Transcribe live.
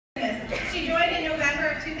She joined in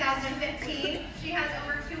November of 2015. She has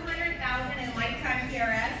over 200,000 in lifetime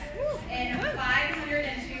PRS and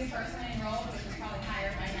 502 personally enrolled, which is probably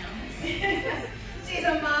higher by now. She's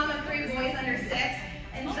a mom of 3 boys under 6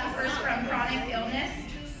 and suffers from chronic illness.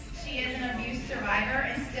 She is an abuse survivor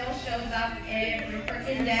and still shows up every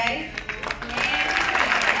freaking day.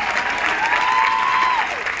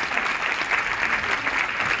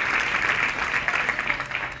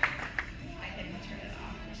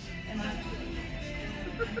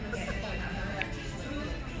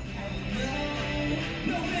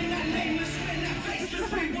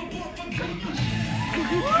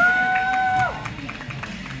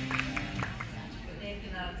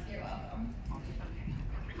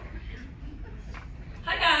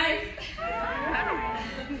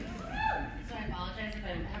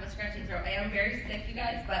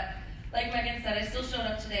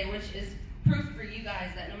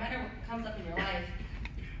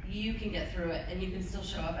 You can get through it, and you can still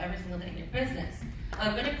show up every single day in your business.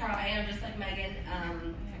 I'm gonna cry. I'm just like Megan. I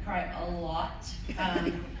cry a lot. So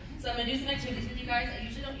I'm gonna do some activities with you guys. I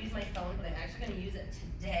usually don't use my phone, but I'm actually gonna use it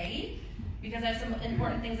today because I have some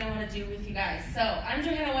important things I want to do with you guys. So I'm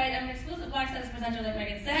Johanna White. I'm an exclusive Black Status presenter, like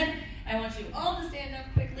Megan said. I want you all to stand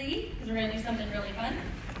up quickly because we're gonna do something really fun.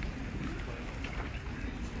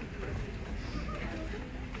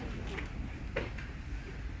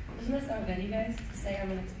 Doesn't that sound good, you guys, to say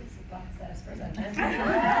I'm an exclusive Black Status presenter?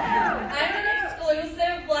 I'm an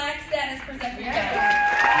exclusive Black Status presenter, you guys.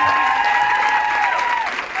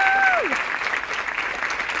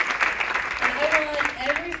 And I want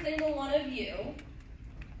every single one of you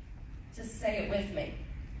to say it with me.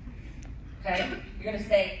 Okay? You're going to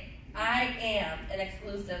say, I am an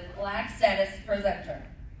exclusive Black Status presenter.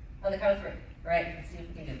 On the count of 3. Right? Let's see if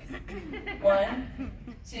we can do this. 1,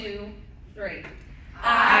 2, 3.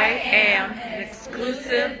 I am an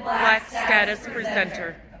exclusive Black Status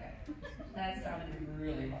presenter. Okay. That sounded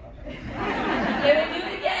really loud. Let me do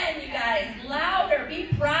it again, you guys. Louder. Be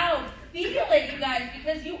proud. Feel it, you guys,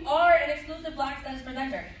 because you are an exclusive Black Status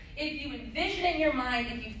presenter. If you envision it in your mind,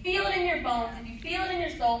 if you feel it in your bones, if you feel it in your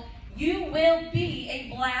soul, you will be a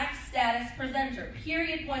Black Status presenter.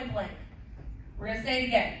 Period, point blank. We're going to say it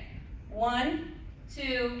again. 1,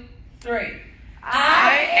 2, 3.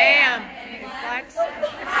 I am a Black Status.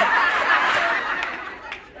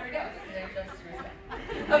 There we go.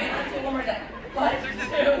 Okay, let's do it one more time. 1,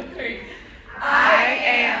 2, 3. I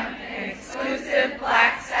am an exclusive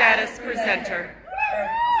Black Status presenter. Woo!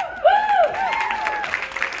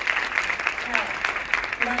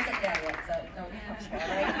 You're not sitting down yet, so don't touch me, all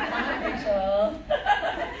right? Come on, Rachel.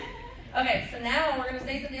 Okay, so now we're going to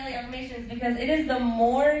say some daily affirmations because it is the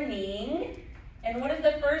morning. And what is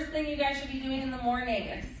the first thing you guys should be doing in the morning?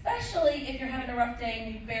 Especially if you're having a rough day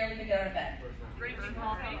and you barely can get out of bed.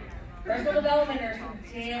 Personal development or some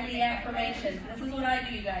daily affirmations. This is what I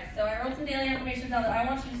do, you guys. So I wrote some daily affirmations down that I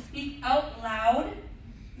want you to speak out loud.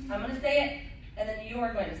 I'm going to say it, and then you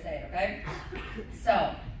are going to say it, okay?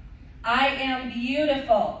 So, I am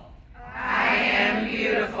beautiful. I am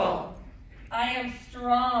beautiful. I am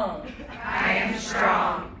strong. I am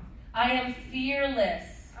strong. I am fearless.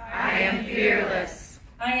 I am fearless.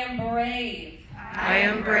 I am brave. I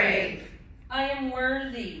am brave. I am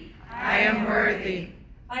worthy. I am worthy.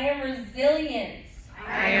 I am resilient.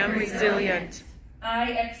 I am resilient.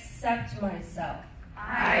 I accept myself.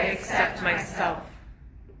 I accept myself.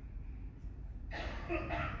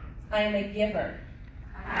 I am a giver.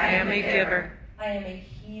 I am a giver. I am a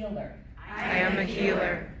healer. I am a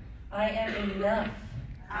healer. I am enough.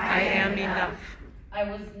 I am enough. I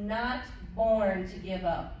was not born to give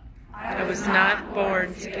up. I was not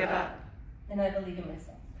born to give up. And I believe in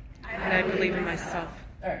myself. And I believe in myself.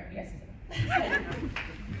 All right, you guys can sit.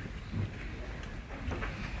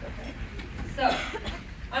 So,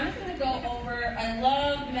 I'm just going to go over, I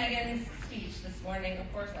loved Megan's speech this morning. Of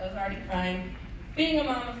course, I was already crying. Being a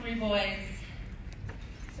mom of 3 boys,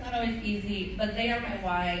 it's not always easy, but they are my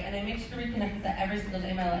why, and I make sure to reconnect with that every single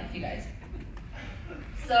day of my life, you guys.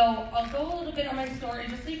 So, I'll go a little bit on my story,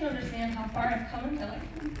 just so you can understand how far I've come in my life.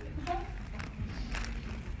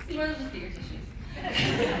 See, might as well just be your tissues.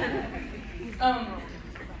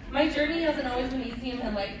 My journey hasn't always been easy in my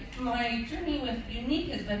life. My journey with Unique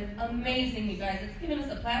has been amazing, you guys. It's given us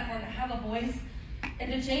a platform to have a voice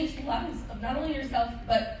and to change the lives of not only yourself,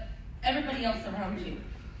 but everybody else around you.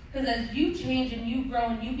 Because as you change and you grow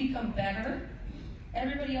and you become better,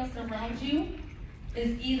 everybody else around you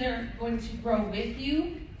is either going to grow with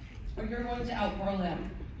you or you're going to outgrow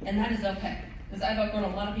them. And that is okay, because I've outgrown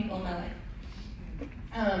a lot of people in my life.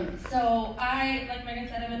 So like Megan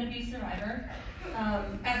said, I'm an abuse survivor.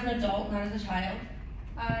 As an adult, not as a child.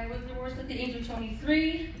 I was divorced at the age of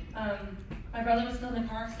 23. My brother was killed in a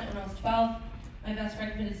car accident when I was 12. My best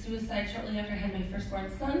friend committed suicide shortly after I had my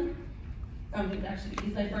firstborn son. Actually,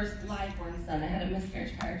 he's my first live-born son. I had a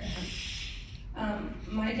miscarriage prior to him.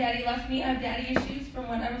 My daddy left me. I have daddy issues from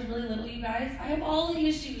when I was really little, you guys. I have all the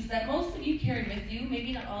issues that most of you carry with you.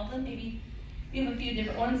 Maybe not all of them. Maybe you have a few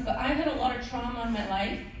different ones. But I've had a lot of trauma in my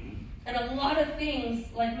life. And a lot of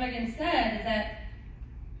things, like Megan said, that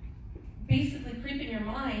basically creep in your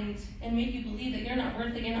mind and make you believe that you're not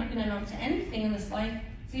worth it, you're not going to amount to anything in this life.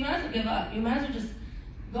 So you might as well give up. You might as well just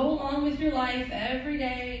go along with your life every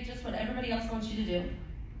day, just what everybody else wants you to do.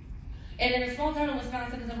 And in a small town in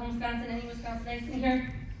Wisconsin, because I'm from Wisconsin, any Wisconsinites in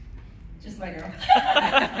here? Just my girl.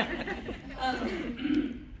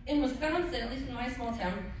 In Wisconsin, at least in my small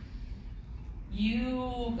town,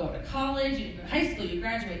 you go to college, you go to high school, you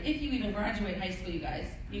graduate. If you even graduate high school, you guys.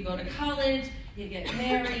 You go to college, you get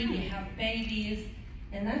married, you have babies,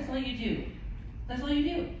 and that's all you do. That's all you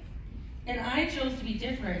do. And I chose to be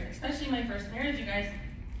different, especially in my first marriage, you guys.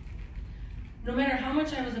 No matter how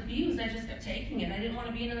much I was abused, I just kept taking it. I didn't want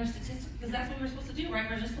to be another statistic, because that's what we're supposed to do, right?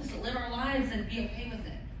 We're just supposed to live our lives and be okay with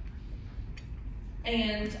it.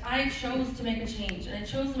 And I chose to make a change, and I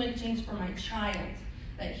chose to make a change for my child.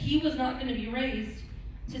 That he was not going to be raised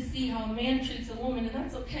to see how a man treats a woman, and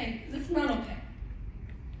that's okay, because it's not okay.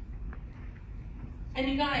 And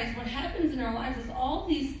you guys, what happens in our lives is all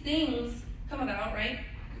these things come about, right?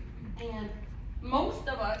 And most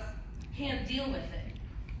of us can't deal with it,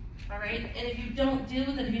 all right? And if you don't deal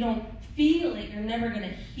with it, if you don't feel it, you're never going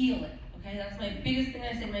to heal it, okay? That's my biggest thing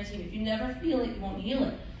I say to my team. If you never feel it, you won't heal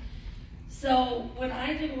it. So when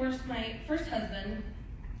I divorced my first husband,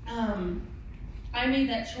 I made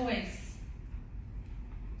that choice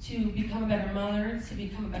to become a better mother, to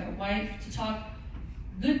become a better wife, to talk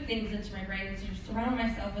good things into my brain, to surround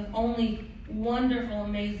myself with only wonderful,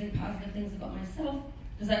 amazing, positive things about myself,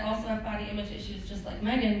 because I also have body image issues just like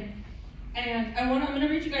Megan. And I'm going to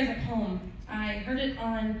read you guys a poem. I heard it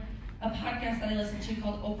on a podcast that I listened to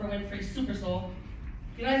called Oprah Winfrey's Super Soul.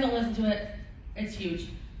 If you guys don't listen to it, it's huge.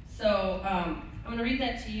 So I'm going to read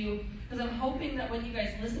that to you, because I'm hoping that when you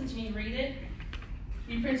guys listen to me read it,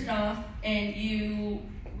 you print it off and you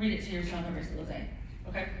read it to yourself every single day.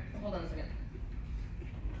 Okay? Hold on a second.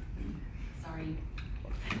 Sorry.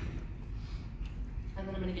 And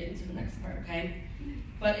then I'm going to get into the next part, okay?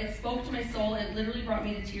 But it spoke to my soul. It literally brought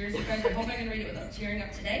me to tears. You guys, I hope I can read it without tearing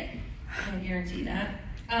up today. I can guarantee that.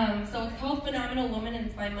 So it's called Phenomenal Woman, and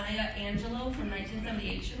it's by Maya Angelou from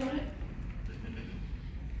 1978. She wrote it.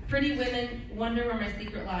 Pretty women wonder where my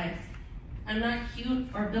secret lies. I'm not cute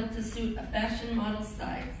or built to suit a fashion model's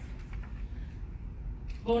size.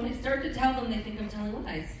 But when I start to tell them, they think I'm telling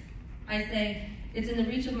lies. I say, it's in the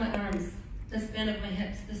reach of my arms, the span of my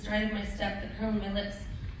hips, the stride of my step, the curl of my lips.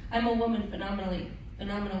 I'm a woman, phenomenal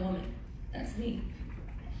woman. That's me.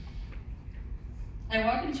 I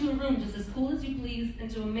walk into a room just as cool as you please, and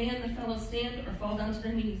to a man the fellows stand or fall down to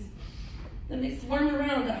their knees. Then they swarm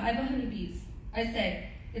around the hive of honeybees. I say,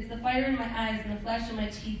 it's the fire in my eyes and the flash in my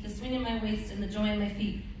teeth, the swing in my waist and the joy in my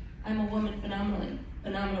feet. I'm a woman,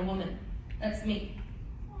 phenomenal woman. That's me.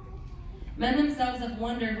 Men themselves have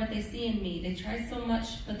wondered what they see in me. They try so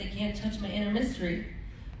much, but they can't touch my inner mystery.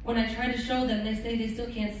 When I try to show them, they say they still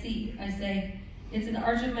can't see. I say, it's an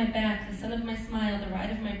arch of my back, the sun of my smile, the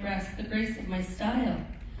ride of my breast, the grace of my style.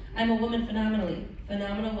 I'm a woman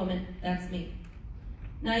phenomenal woman. That's me.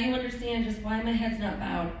 Now you understand just why my head's not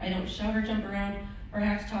bowed. I don't shout or jump around or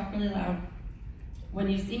have to talk really loud. When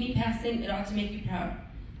you see me passing, it ought to make you proud.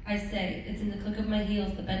 I say, it's in the click of my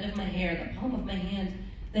heels, the bend of my hair, the palm of my hand,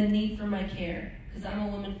 the need for my care, because I'm a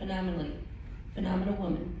woman phenomenal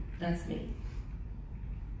woman. That's me.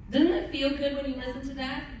 Doesn't it feel good when you listen to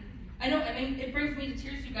that? I know, it brings me to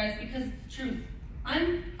tears, you guys, because truth,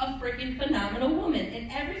 I'm a freaking phenomenal woman, and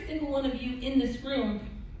every single one of you in this room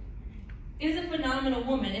is a phenomenal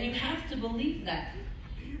woman, and you have to believe that.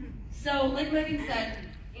 So, like Megan said,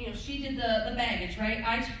 she did the baggage, right?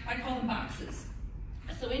 I call them boxes.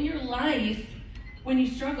 So in your life, when you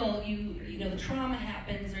struggle, the trauma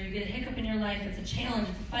happens, or you get a hiccup in your life, it's a challenge,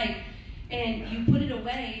 it's a fight, and you put it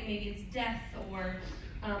away. Maybe it's death, or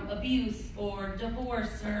abuse, or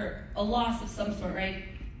divorce, or a loss of some sort, right?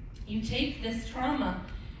 You take this trauma,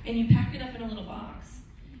 and you pack it up in a little box,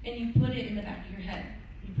 and you put it in the back of your head.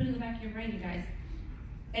 You put it in the back of your brain, you guys.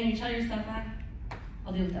 And you tell yourself,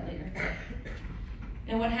 I'll deal with that later.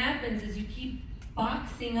 And what happens is you keep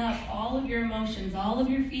boxing up all of your emotions, all of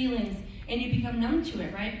your feelings, and you become numb to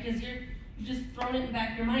it, right? Because you've just thrown it in the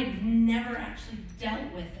back of your mind. You've never actually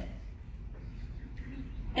dealt with it.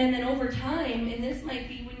 And then over time, and this might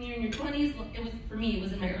be when you're in your 20s, it was, for me, it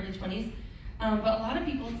was in my early 20s, but a lot of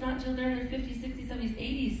people, it's not until they're in their 50s, 60s, 70s,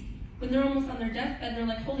 80s, when they're almost on their deathbed, they're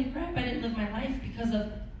like, holy crap, I didn't live my life because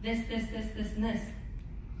of this, and this.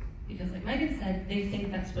 Because like Megan said, they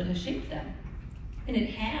think that's what has shaped them. And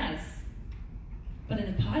it has, but in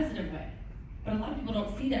a positive way. But a lot of people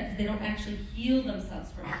don't see that because they don't actually heal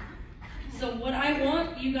themselves from it. So what I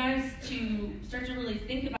want you guys to start to really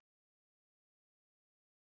think about,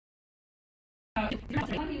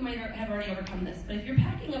 a lot of you might have already overcome this, but if you're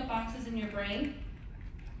packing up boxes in your brain,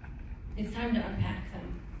 it's time to unpack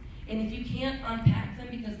them. And if you can't unpack them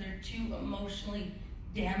because they're too emotionally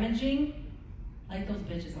damaging, light those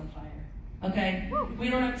bitches on fire, okay? We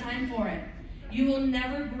don't have time for it. You will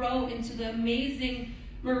never grow into the amazing,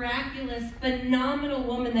 miraculous, phenomenal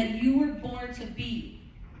woman that you were born to be,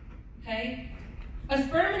 okay? A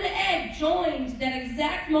sperm and an egg joined that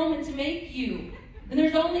exact moment to make you. And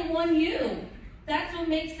there's only one you. That's what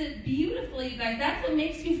makes it beautiful, you guys. That's what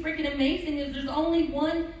makes you freaking amazing, is there's only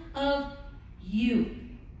one of you.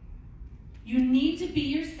 You need to be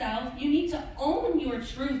yourself. You need to own your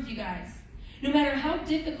truth, you guys. No matter how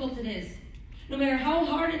difficult it is, no matter how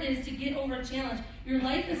hard it is to get over a challenge, your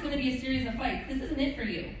life is going to be a series of fights. This isn't it for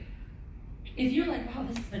you. If you're like, wow,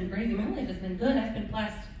 this has been crazy, my life has been good, I've been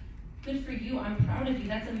blessed, good for you, I'm proud of you,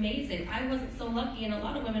 that's amazing. I wasn't so lucky, and a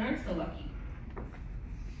lot of women aren't so lucky.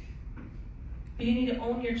 But you need to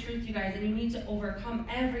own your truth, you guys, and you need to overcome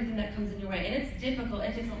everything that comes in your way. And it's difficult.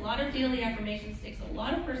 It takes a lot of daily affirmations, it takes a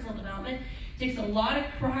lot of personal development, it takes a lot of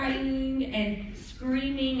crying and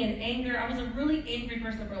screaming and anger. I was a really angry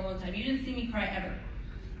person for a long time. You didn't see me cry ever.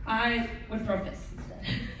 I would throw fists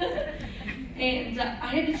instead. And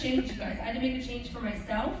I had to change, you guys. I had to make a change for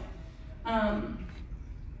myself because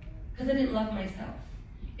I didn't love myself.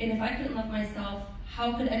 And if I couldn't love myself,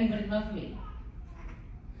 how could anybody love me?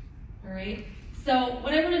 All right? So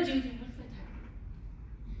what I want to do, what's the time?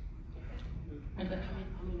 I've got how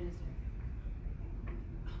many minutes?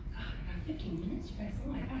 Oh God, I got 15 minutes, you guys. Oh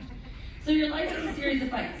my gosh. So your life is a series of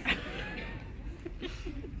fights.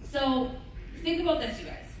 So think about this, you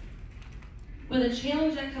guys. With a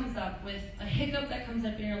challenge that comes up, with a hiccup that comes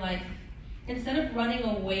up in your life, instead of running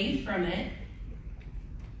away from it,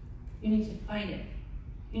 you need to fight it.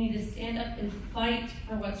 You need to stand up and fight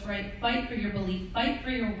for what's right. Fight for your belief. Fight for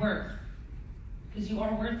your worth. Because you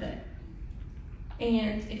are worth it.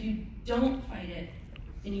 And if you don't fight it,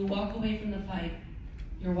 and you walk away from the fight,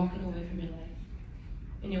 you're walking away from your life.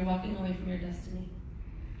 And you're walking away from your destiny.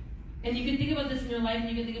 And you can think about this in your life, and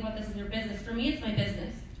you can think about this in your business. For me, it's my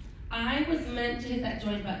business. I was meant to hit that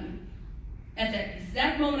join button at that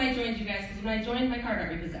exact moment I joined you guys, because when I joined, my car got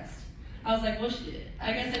repossessed. I was like, well, shit,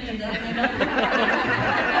 I guess I can do that.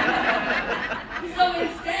 So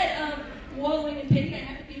instead of wallowing in pity, I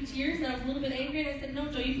had a few tears, and I was a little bit angry, and I said,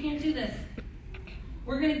 no, Joe, you can't do this.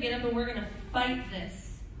 We're going to get up, and we're going to fight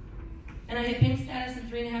this. And I hit pink status in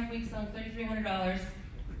 3.5 weeks on $3,300,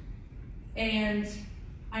 and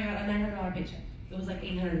I got a $900 paycheck. It was like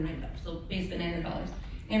 $809, so basically $900.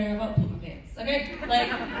 And I'm about to poop my pants, okay? Like,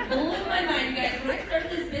 blew my mind, you guys. When I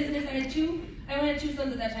started this business, I only had 2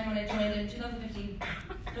 sons at that time when I joined in 2015,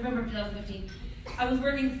 November of 2015. I was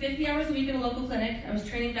working 50 hours a week in a local clinic. I was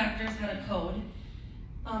training doctors how to code,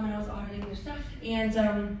 and I was auditing their stuff.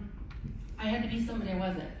 And I had to be somebody I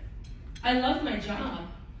wasn't. I loved my job,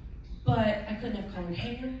 but I couldn't have colored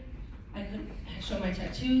hair. I couldn't show my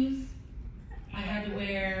tattoos. I had to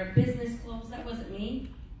wear business clothes. That wasn't me.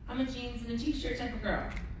 I'm a jeans and a t-shirt type of girl.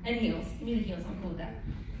 And heels. Give me the heels. I'm cool with that.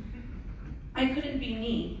 I couldn't be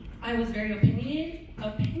me. I was very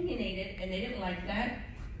opinionated, and they didn't like that.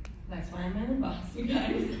 That's why I'm my own boss, you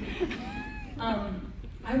guys.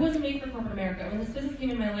 I wasn't made for corporate America. When this business came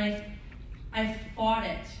in my life, I fought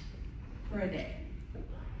it for a day.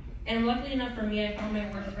 And luckily enough for me, I found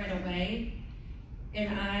my worth right away,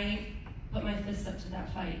 and I put my fist up to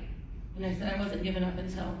that fight. And I said I wasn't giving up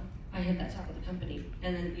until I hit that top of the company.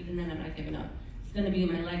 And then even then, I'm not giving up. It's going to be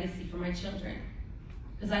my legacy for my children.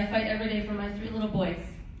 Because I fight every day for my 3 little boys.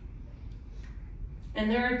 And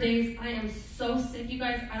there are days I am so sick, you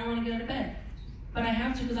guys, I don't want to get out of bed. But I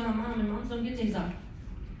have to because I'm a mom, and moms don't get days off.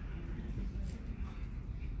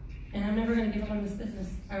 And I'm never going to give up on this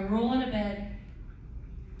business. I roll out of bed,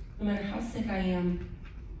 no matter how sick I am,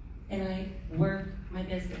 and I work my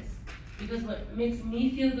business. Because what makes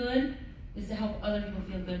me feel good is to help other people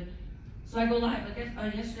feel good. So I go live.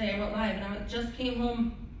 Like yesterday, I went live, and I just came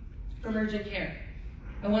home from urgent care.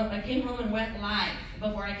 I came home and went live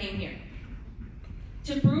before I came here.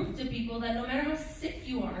 To prove to people that no matter how sick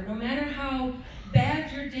you are, no matter how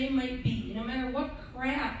bad your day might be, no matter what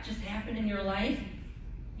crap just happened in your life,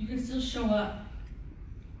 You can still show up.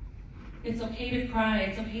 It's okay to cry.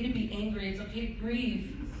 It's okay to be angry. It's okay to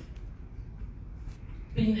grieve.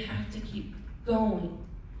 But you have to keep going.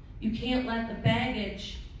 You can't let the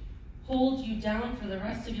baggage hold you down for the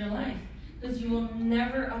rest of your life, because you will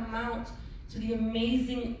never amount to the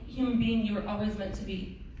amazing human being you were always meant to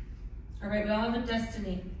be. All right, we all have a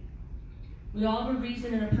destiny. We all have a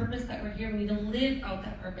reason and a purpose that we're here. We need to live out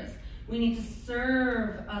that purpose. We need to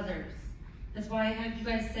serve others. That's why I had you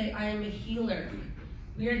guys say, I am a healer.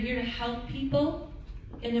 We are here to help people.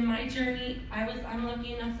 And in my journey, I'm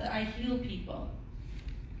lucky enough that I heal people.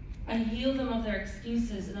 I heal them of their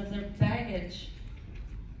excuses and of their baggage.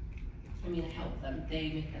 I mean, I help them.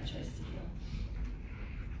 They make that choice to heal.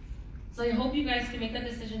 So I hope you guys can make that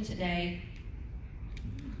decision today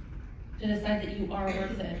to decide that you are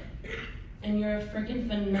worth it. And you're a freaking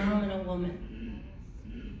phenomenal woman.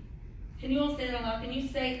 Can you all say that out loud? Can you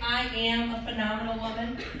say, I am a phenomenal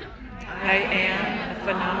woman? I am a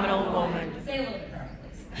phenomenal woman. Say a little bit proud,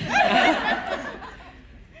 please.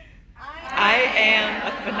 I am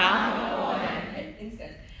a phenomenal woman. Okay, thanks,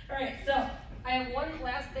 guys. All right, so I have one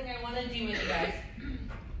last thing I want to do with you guys.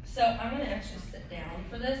 So I'm going to actually sit down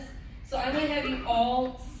for this. So I'm going to have you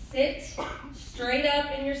all sit straight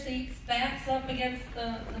up in your seats, backs up against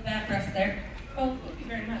the backrest there. Oh, thank you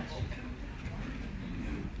very much.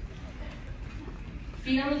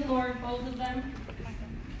 Feet on the floor, both of them.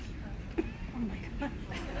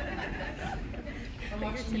 I'm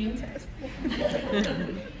watching you.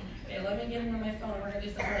 Okay, let me get into my phone. We're going to do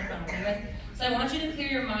something on my phone. Okay, guys? So I want you to clear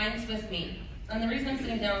your minds with me. And the reason I'm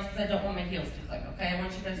sitting down is because I don't want my heels to click, okay? I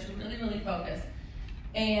want you guys to really, really focus.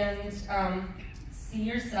 And see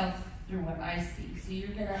yourself through what I see. So you're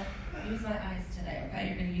going to use my eyes today, okay?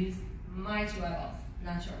 You're going to use my two eyeballs,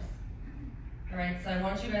 not yours. All right, so I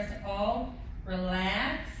want you guys to all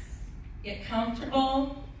relax, get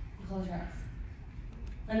comfortable, and close your eyes.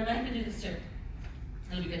 And the men can do this too.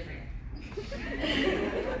 It'll be good for you.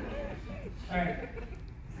 All right.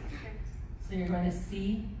 So you're going to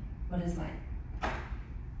see what is mine.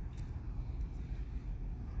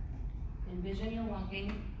 Envision you're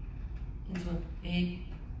walking into a big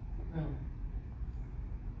room.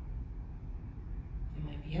 It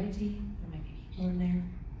might be empty, there might be people in there.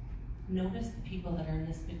 Notice the people that are in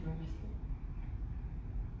this big room with you.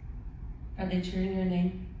 Are they cheering your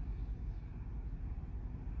name?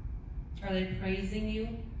 Are they praising you?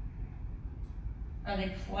 Are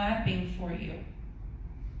they clapping for you?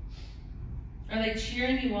 Are they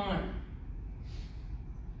cheering you on?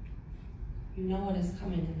 You know what is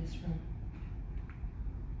coming in this room.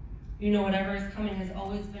 You know whatever is coming has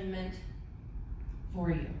always been meant for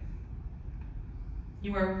you.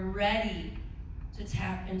 You are ready to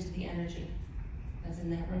tap into the energy that's in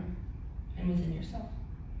that room and within yourself.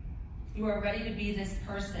 You are ready to be this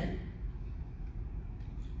person.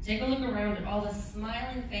 Take a look around at all the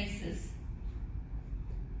smiling faces,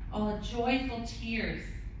 all the joyful tears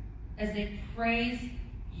as they praise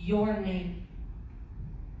your name.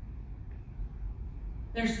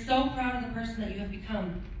 They're so proud of the person that you have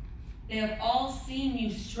become. They have all seen you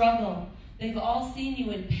struggle. They've all seen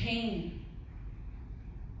you in pain.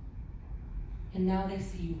 And now they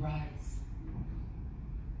see you rise.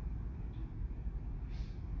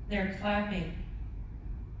 They're clapping.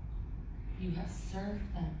 You have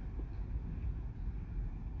served them.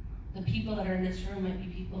 The people that are in this room might be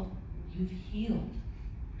people you've healed.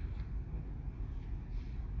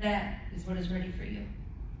 That is what is ready for you.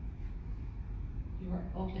 You are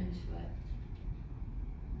open to it.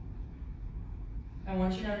 I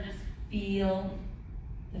want you now to just feel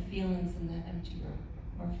the feelings in that empty room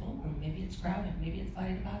or full room. Maybe it's crowded. Maybe it's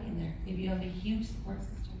body to body in there. Maybe you have a huge support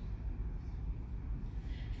system.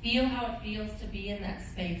 Feel how it feels to be in that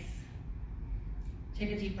space.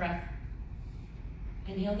 Take a deep breath.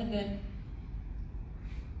 Inhale the good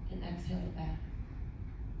and exhale the bad.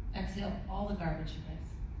 Exhale all the garbage, you guys.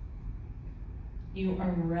 You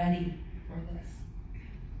are ready for this.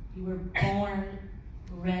 You were born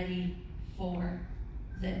ready for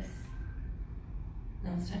this.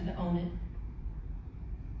 Now it's time to own it.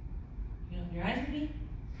 You open your eyes with me?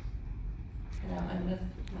 And now I'm with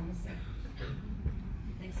Namaste.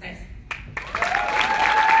 Thanks, guys.